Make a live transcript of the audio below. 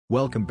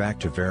Welcome back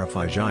to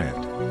Verify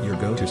Giant, your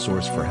go-to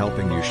source for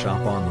helping you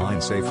shop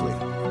online safely.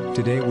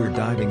 Today we're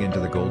diving into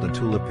the Golden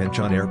Tulip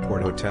Incheon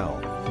Airport Hotel,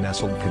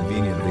 nestled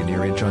conveniently near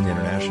Incheon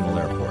International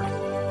Airport.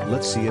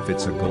 Let's see if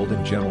it's a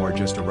golden gem or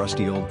just a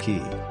rusty old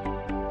key.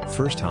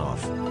 First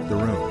off, the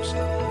rooms.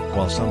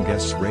 While some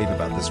guests rave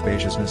about the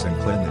spaciousness and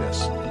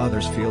cleanliness,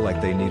 others feel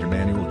like they need a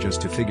manual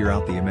just to figure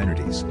out the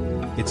amenities.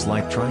 It's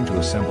like trying to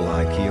assemble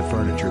IKEA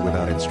furniture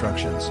without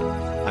instructions.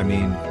 I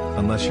mean,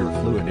 unless you're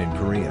fluent in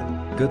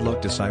Korean. Good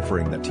luck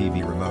deciphering the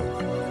TV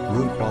remote.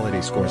 Room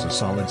quality scores a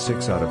solid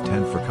 6 out of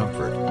 10 for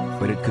comfort,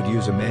 but it could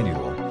use a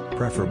manual,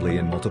 preferably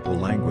in multiple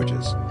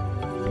languages.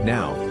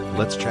 Now,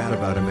 let's chat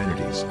about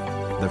amenities.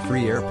 The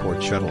free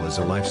airport shuttle is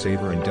a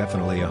lifesaver and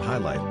definitely a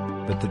highlight,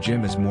 but the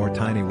gym is more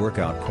tiny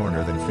workout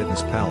corner than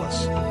Fitness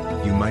Palace.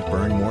 You might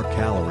burn more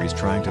calories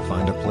trying to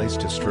find a place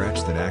to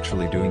stretch than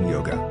actually doing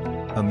yoga.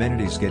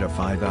 Amenities get a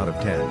 5 out of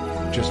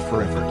 10, just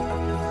for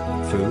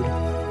effort. Food?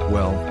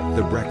 Well,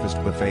 the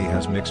breakfast buffet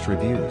has mixed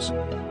reviews.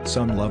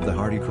 Some love the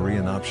hearty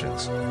Korean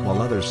options,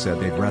 while others said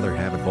they'd rather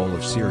have a bowl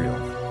of cereal.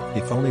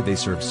 If only they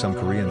served some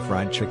Korean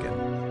fried chicken.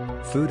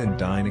 Food and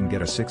dining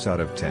get a 6 out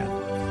of 10.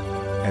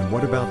 And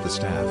what about the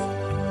staff?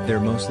 They're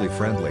mostly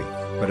friendly,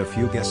 but a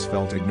few guests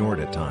felt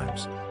ignored at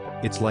times.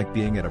 It's like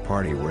being at a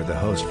party where the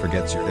host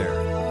forgets you're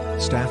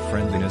there. Staff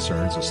friendliness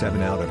earns a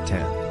 7 out of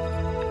 10.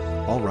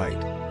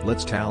 Alright,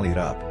 let's tally it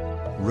up.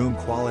 Room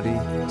quality,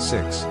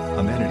 6,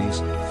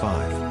 amenities,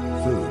 5.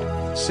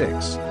 Food,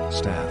 6,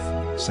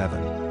 staff,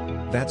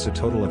 7. That's a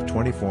total of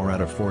 24 out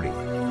of 40.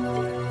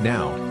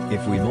 Now,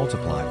 if we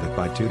multiply that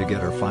by 2 to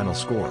get our final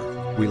score,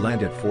 we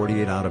land at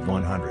 48 out of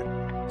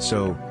 100.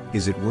 So,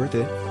 is it worth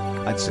it?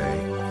 I'd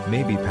say,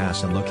 maybe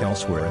pass and look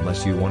elsewhere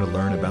unless you want to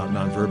learn about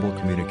nonverbal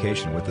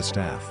communication with the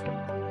staff.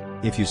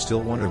 If you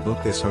still want to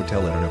book this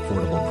hotel at an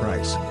affordable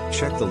price,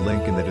 check the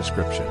link in the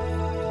description.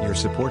 Your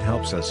support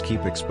helps us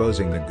keep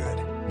exposing the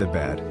good, the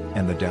bad,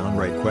 and the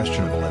downright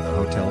questionable in the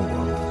hotel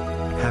world.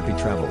 Happy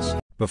travels.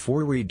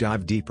 Before we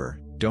dive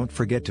deeper, don't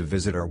forget to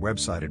visit our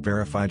website at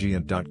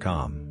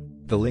verifygiant.com.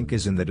 The link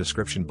is in the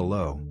description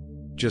below.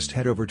 Just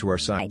head over to our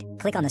site,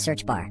 click on the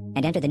search bar,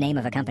 and enter the name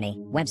of a company,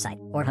 website,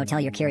 or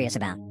hotel you're curious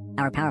about.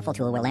 Our powerful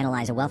tool will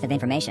analyze a wealth of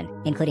information,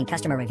 including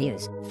customer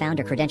reviews,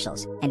 founder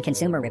credentials, and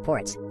consumer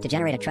reports, to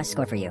generate a trust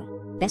score for you.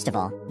 Best of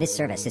all, this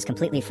service is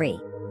completely free.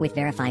 With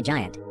Verify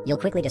Giant, you'll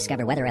quickly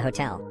discover whether a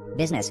hotel,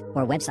 business,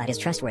 or website is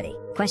trustworthy,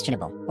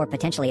 questionable, or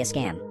potentially a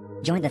scam.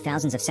 Join the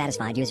thousands of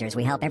satisfied users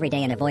we help every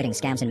day in avoiding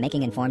scams and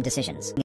making informed decisions.